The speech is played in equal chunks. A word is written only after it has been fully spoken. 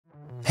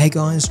Hey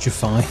guys,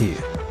 Jfarr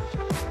here.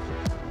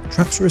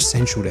 Traps are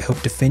essential to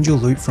help defend your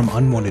loot from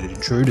unwanted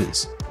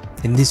intruders.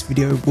 In this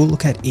video, we'll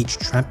look at each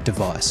trap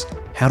device,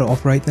 how to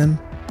operate them,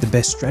 the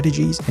best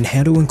strategies, and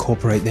how to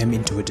incorporate them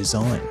into a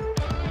design.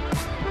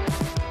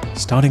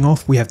 Starting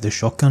off, we have the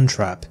shotgun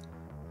trap.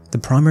 The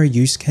primary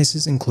use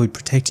cases include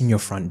protecting your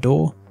front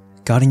door,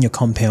 guarding your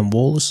compound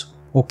walls,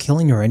 or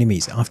killing your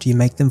enemies after you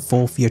make them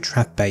fall for your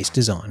trap-based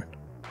design.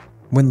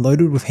 When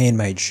loaded with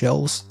handmade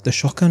shells, the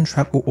shotgun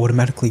trap will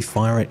automatically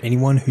fire at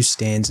anyone who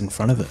stands in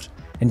front of it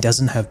and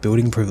doesn't have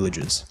building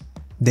privileges.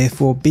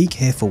 Therefore, be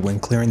careful when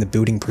clearing the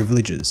building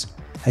privileges,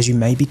 as you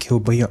may be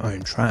killed by your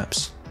own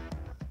traps.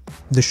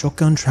 The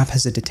shotgun trap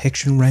has a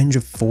detection range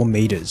of 4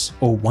 meters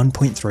or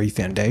 1.3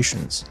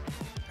 foundations,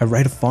 a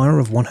rate of fire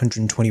of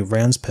 120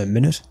 rounds per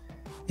minute,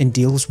 and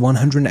deals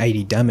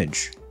 180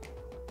 damage.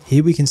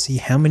 Here we can see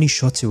how many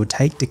shots it would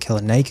take to kill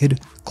a naked,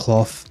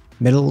 cloth,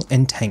 metal,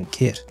 and tank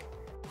kit.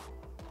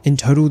 In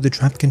total, the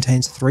trap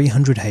contains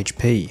 300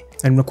 HP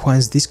and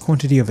requires this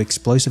quantity of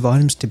explosive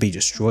items to be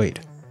destroyed,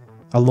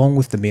 along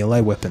with the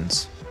melee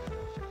weapons.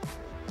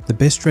 The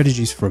best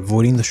strategies for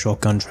avoiding the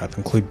shotgun trap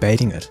include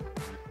baiting it.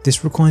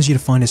 This requires you to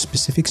find a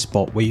specific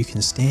spot where you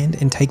can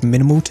stand and take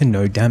minimal to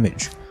no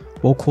damage,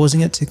 while causing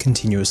it to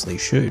continuously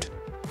shoot.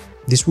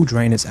 This will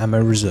drain its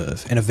ammo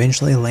reserve and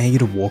eventually allow you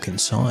to walk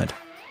inside.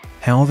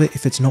 However,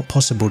 if it's not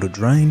possible to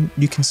drain,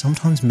 you can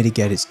sometimes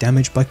mitigate its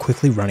damage by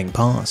quickly running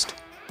past.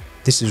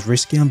 This is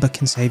riskier but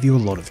can save you a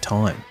lot of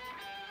time.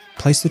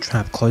 Place the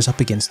trap close up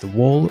against the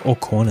wall or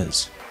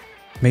corners.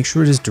 Make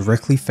sure it is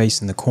directly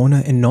facing the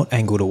corner and not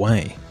angled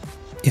away.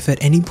 If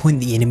at any point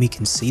the enemy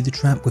can see the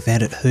trap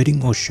without it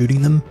hurting or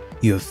shooting them,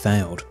 you have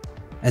failed,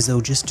 as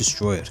they'll just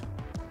destroy it.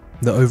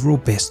 The overall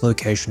best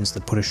locations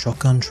that put a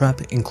shotgun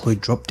trap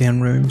include drop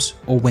down rooms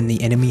or when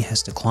the enemy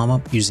has to climb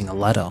up using a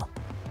ladder.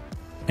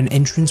 An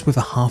entrance with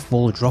a half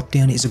wall drop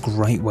down is a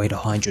great way to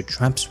hide your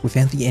traps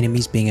without the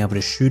enemies being able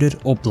to shoot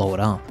it or blow it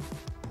up.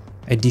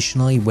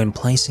 Additionally, when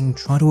placing,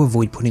 try to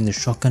avoid putting the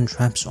shotgun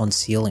traps on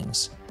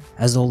ceilings,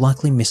 as they'll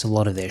likely miss a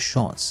lot of their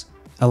shots,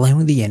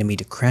 allowing the enemy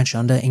to crouch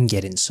under and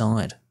get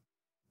inside.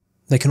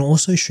 They can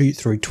also shoot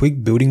through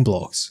twig building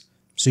blocks,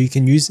 so you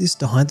can use this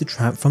to hide the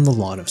trap from the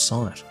line of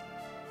sight.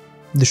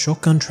 The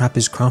shotgun trap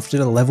is crafted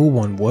at a level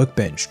 1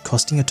 workbench,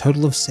 costing a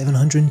total of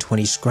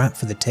 720 scrap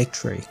for the tech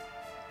tree.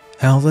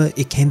 However,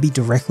 it can be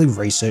directly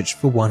researched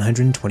for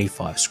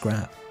 125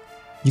 scrap.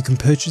 You can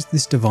purchase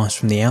this device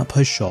from the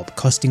Outpost shop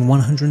costing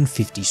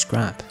 150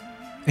 scrap,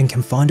 and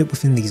can find it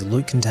within these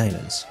loot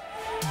containers.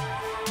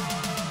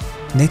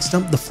 Next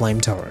up, the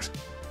flame turret.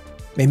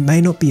 It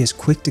may not be as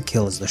quick to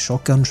kill as the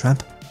shotgun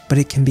trap, but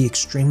it can be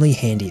extremely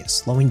handy at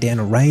slowing down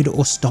a raid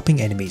or stopping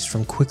enemies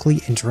from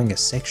quickly entering a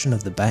section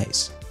of the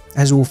base,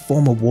 as it will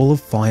form a wall of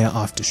fire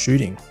after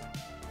shooting.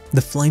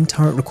 The flame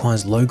turret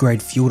requires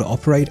low-grade fuel to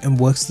operate and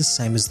works the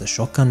same as the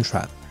shotgun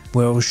trap,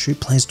 where it will shoot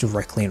players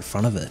directly in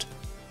front of it.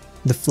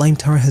 The flame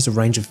turret has a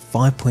range of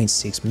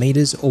 5.6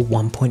 meters or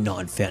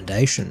 1.9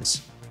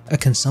 foundations, a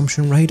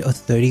consumption rate of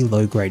 30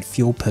 low-grade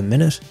fuel per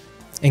minute,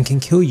 and can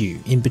kill you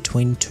in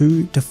between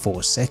 2 to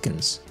 4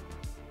 seconds.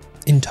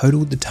 In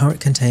total, the turret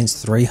contains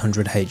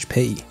 300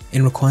 HP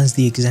and requires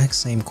the exact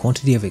same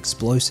quantity of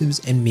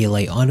explosives and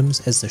melee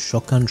items as the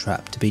shotgun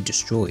trap to be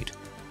destroyed.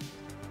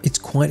 It's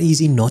quite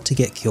easy not to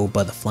get killed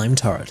by the flame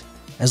turret,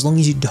 as long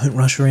as you don't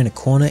rush around a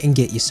corner and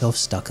get yourself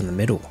stuck in the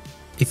middle.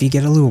 If you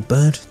get a little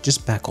burnt,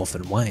 just back off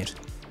and wait.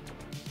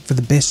 For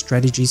the best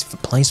strategies for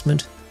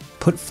placement,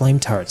 put flame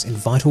turrets in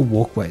vital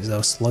walkways that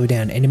will slow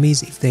down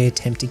enemies if they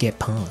attempt to get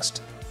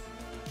past.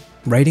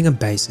 Raiding a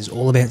base is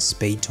all about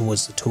speed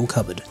towards the tool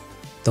cupboard.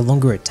 The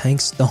longer it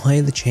takes, the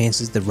higher the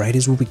chances the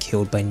raiders will be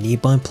killed by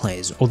nearby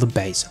players or the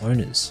base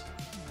owners.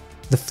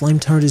 The flame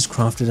turret is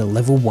crafted at a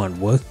level 1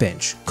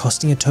 workbench,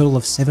 costing a total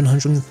of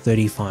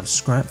 735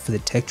 scrap for the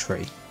tech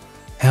tree.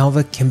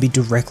 However, can be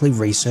directly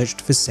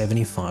researched for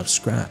 75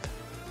 scrap.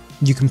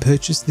 You can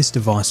purchase this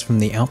device from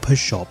the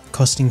Outpost shop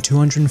costing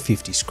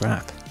 250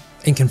 scrap,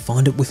 and can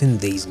find it within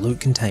these loot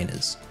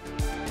containers.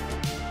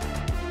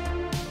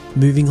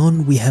 Moving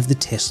on, we have the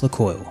Tesla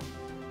Coil.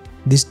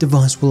 This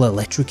device will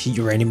electrocute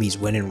your enemies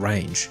when in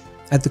range,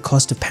 at the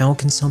cost of power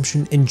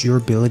consumption and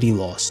durability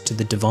loss to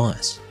the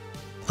device.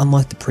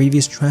 Unlike the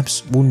previous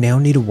traps, we'll now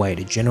need a way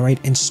to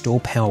generate and store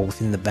power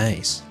within the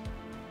base.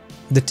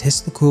 The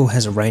Tesla Coil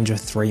has a range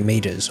of 3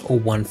 meters or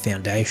 1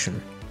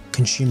 foundation,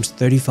 consumes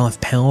 35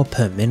 power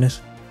per minute,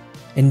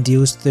 and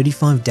deals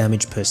 35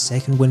 damage per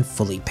second when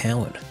fully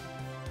powered.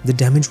 The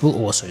damage will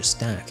also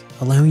stack,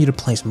 allowing you to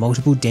place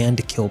multiple down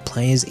to kill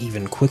players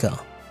even quicker.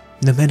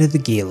 No matter the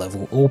gear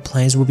level, all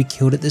players will be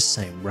killed at the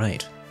same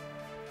rate.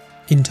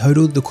 In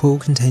total, the coil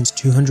contains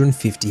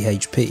 250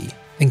 HP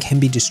and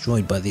can be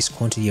destroyed by this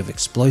quantity of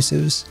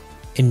explosives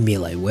and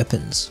melee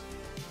weapons.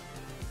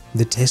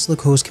 The Tesla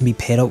coils can be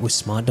paired up with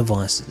smart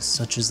devices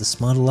such as the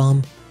smart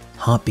alarm,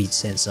 heartbeat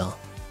sensor,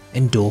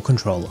 and door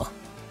controller.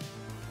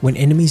 When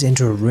enemies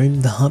enter a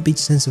room, the heartbeat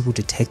sensor will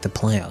detect the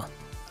player,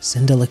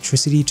 send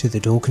electricity to the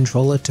door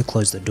controller to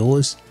close the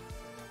doors,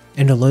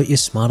 and alert your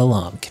smart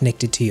alarm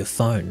connected to your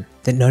phone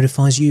that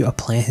notifies you a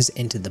player has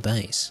entered the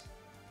base.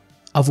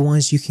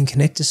 Otherwise, you can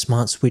connect a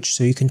smart switch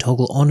so you can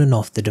toggle on and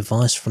off the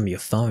device from your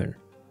phone.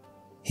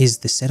 Here's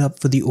the setup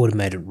for the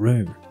automated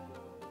room.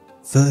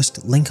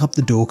 First, link up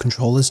the door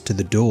controllers to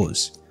the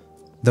doors.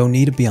 They'll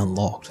need to be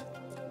unlocked.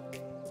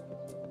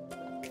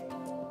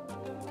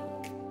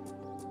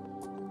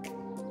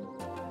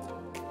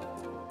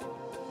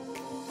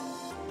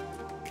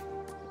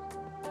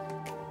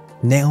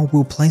 Now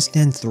we'll place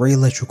down 3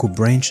 electrical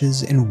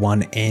branches and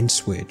 1 AND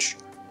switch.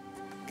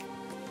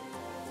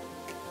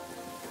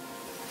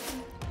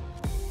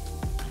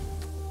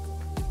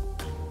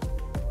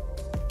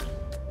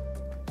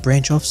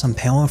 Branch off some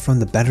power from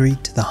the battery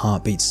to the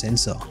heartbeat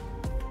sensor.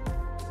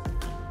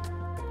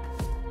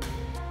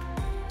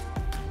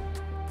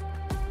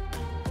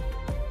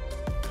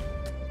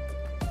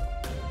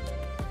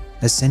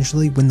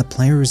 Essentially, when the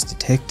player is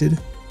detected,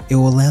 it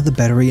will allow the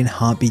battery and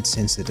heartbeat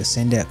sensor to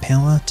send out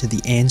power to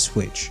the AND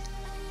switch,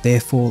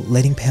 therefore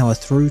letting power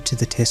through to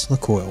the Tesla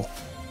coil.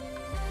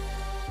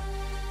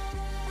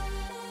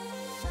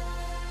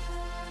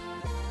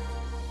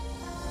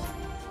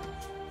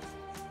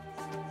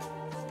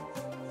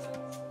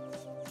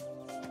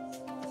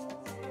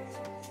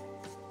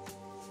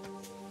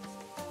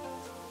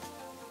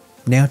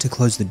 Now to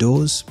close the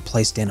doors,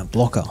 place down a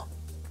blocker.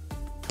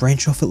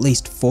 Branch off at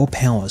least 4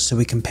 powers so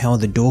we can power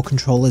the door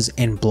controllers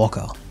and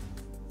blocker.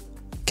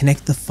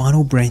 Connect the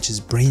final branch's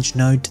branch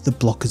node to the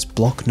blocker's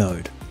block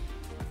node.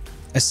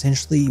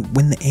 Essentially,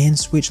 when the AND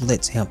switch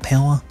lets out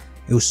power,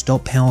 it will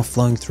stop power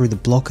flowing through the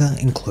blocker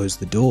and close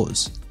the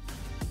doors.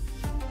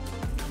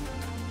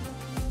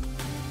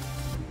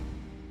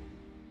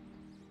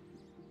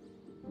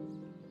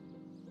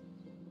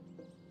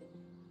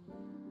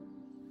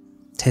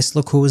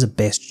 Tesla coils are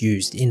best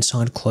used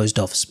inside closed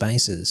off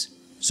spaces,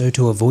 so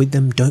to avoid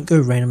them, don't go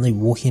randomly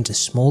walking into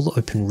small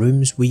open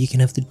rooms where you can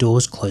have the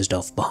doors closed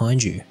off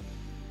behind you.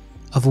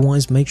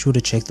 Otherwise, make sure to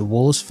check the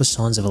walls for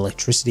signs of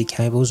electricity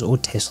cables or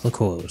Tesla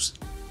coils.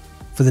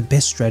 For the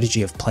best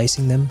strategy of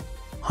placing them,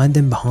 hide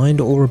them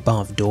behind or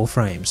above door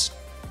frames,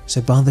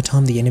 so by the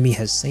time the enemy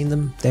has seen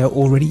them, they are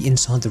already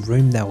inside the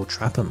room that will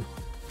trap them.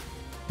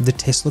 The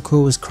Tesla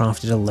coil was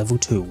crafted at a level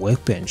 2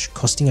 workbench,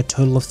 costing a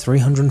total of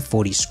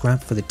 340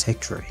 scrap for the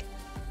tech tree.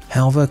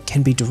 However,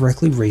 can be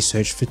directly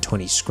researched for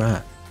 20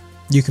 scrap.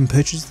 You can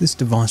purchase this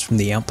device from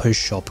the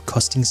Outpost shop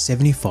costing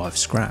 75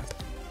 scrap,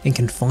 and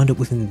can find it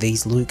within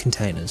these loot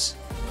containers.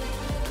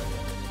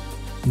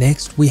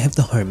 Next, we have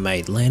the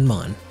homemade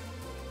landmine.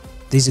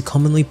 These are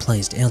commonly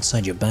placed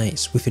outside your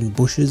base, within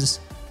bushes,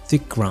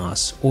 thick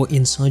grass, or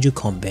inside your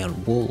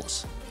compound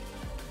walls.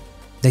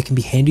 They can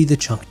be handy to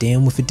chuck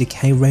down with a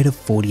decay rate of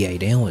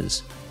 48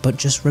 hours, but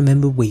just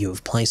remember where you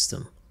have placed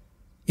them.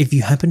 If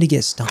you happen to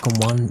get stuck on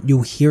one,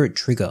 you'll hear it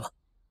trigger.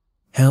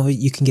 However,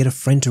 you can get a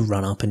friend to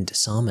run up and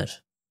disarm it.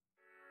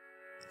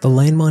 The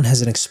landmine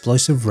has an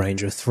explosive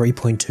range of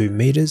 3.2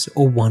 meters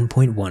or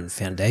 1.1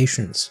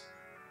 foundations.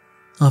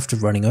 After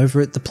running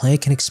over it, the player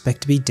can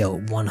expect to be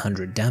dealt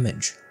 100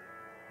 damage.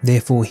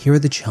 Therefore, here are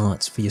the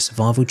charts for your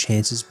survival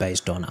chances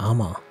based on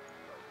armor.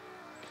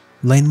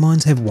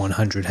 Landmines have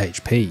 100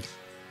 HP,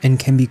 and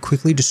can be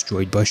quickly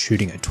destroyed by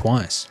shooting it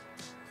twice.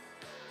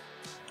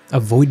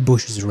 Avoid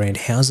bushes around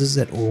houses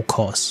at all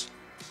costs.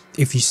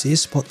 If you see a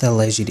spot that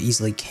allows you to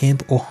easily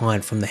camp or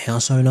hide from the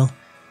house owner,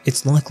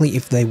 it's likely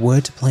if they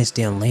were to place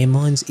down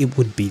landmines, it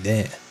would be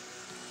there.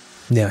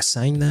 Now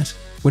saying that,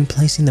 when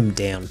placing them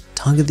down,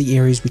 target the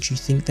areas which you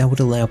think that would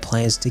allow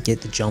players to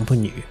get the jump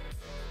on you.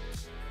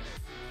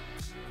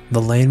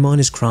 The landmine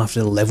is crafted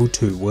at a level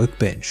 2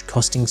 workbench,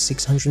 costing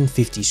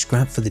 650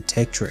 scrap for the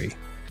tech tree.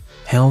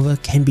 However,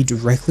 can be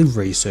directly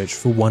researched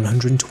for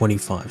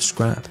 125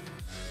 scrap.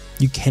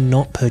 You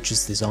cannot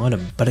purchase this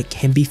item, but it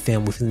can be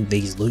found within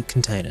these loot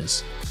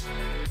containers.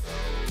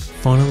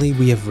 Finally,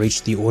 we have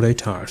reached the auto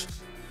turret.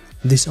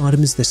 This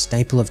item is the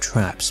staple of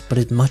traps, but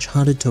is much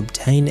harder to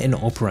obtain and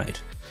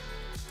operate.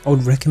 I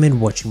would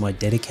recommend watching my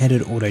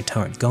dedicated auto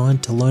turret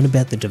guide to learn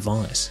about the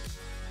device.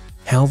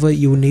 However,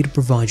 you will need to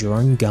provide your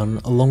own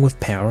gun along with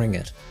powering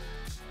it.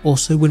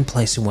 Also, when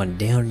placing one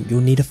down,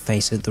 you'll need to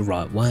face it the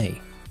right way,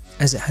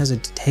 as it has a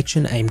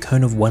detection aim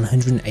cone of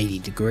 180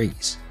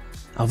 degrees.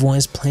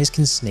 Otherwise, players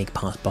can sneak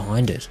past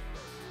behind it.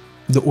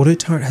 The auto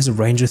turret has a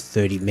range of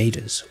 30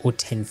 meters or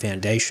 10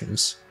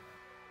 foundations.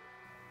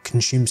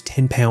 Consumes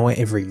 10 power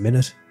every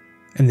minute,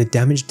 and the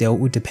damage dealt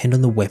will depend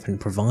on the weapon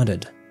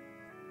provided.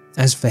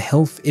 As for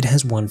health, it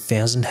has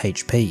 1000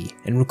 HP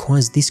and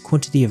requires this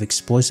quantity of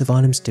explosive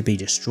items to be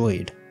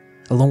destroyed,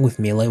 along with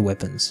melee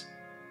weapons.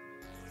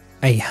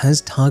 A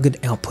has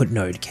target output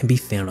node can be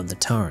found on the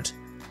turret.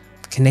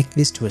 Connect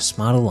this to a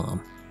smart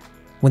alarm.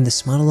 When the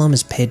smart alarm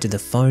is paired to the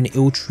phone, it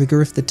will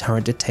trigger if the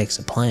turret detects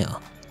a player.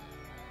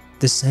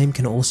 The same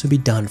can also be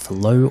done for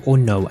low or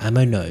no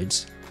ammo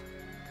nodes.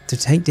 To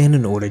take down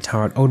an auto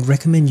turret, I would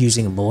recommend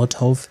using a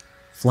Molotov,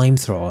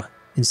 flamethrower,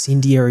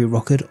 incendiary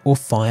rocket or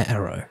fire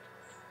arrow.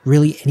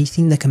 Really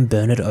anything that can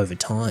burn it over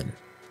time.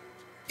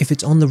 If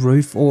it's on the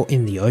roof or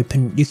in the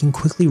open, you can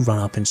quickly run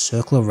up and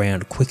circle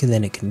around quicker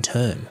than it can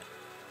turn.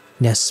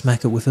 Now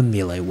smack it with a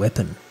melee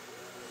weapon.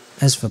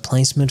 As for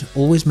placement,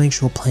 always make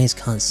sure players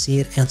can't see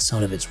it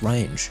outside of its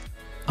range.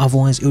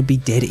 Otherwise it would be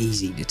dead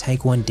easy to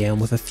take one down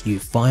with a few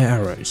fire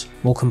arrows,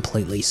 or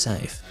completely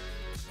safe.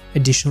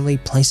 Additionally,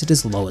 place it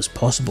as low as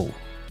possible,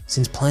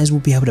 since players will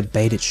be able to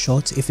bait its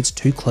shots if it's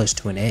too close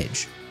to an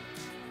edge.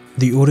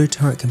 The auto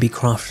turret can be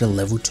crafted at a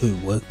level 2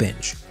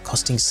 workbench,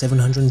 costing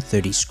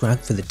 730 scrap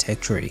for the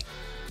tech tree.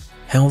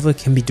 However,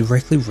 can be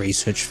directly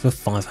researched for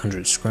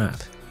 500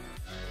 scrap.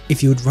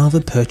 If you would rather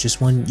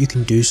purchase one, you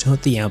can do so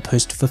at the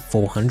outpost for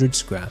 400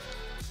 scrap.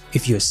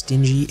 If you are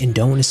stingy and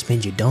don't want to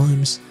spend your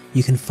dimes,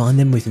 you can find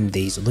them within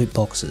these loot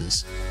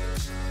boxes.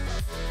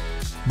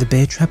 The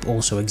bear trap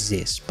also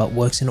exists, but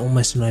works in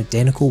almost an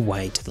identical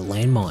way to the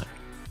landmine,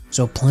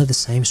 so apply the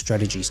same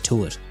strategies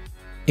to it.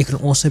 It can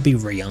also be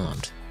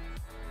rearmed.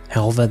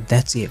 However,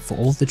 that's it for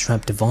all of the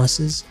trap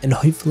devices, and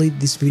hopefully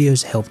this video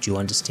has helped you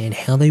understand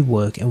how they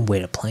work and where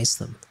to place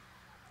them.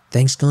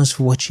 Thanks guys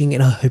for watching,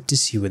 and I hope to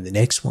see you in the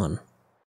next one.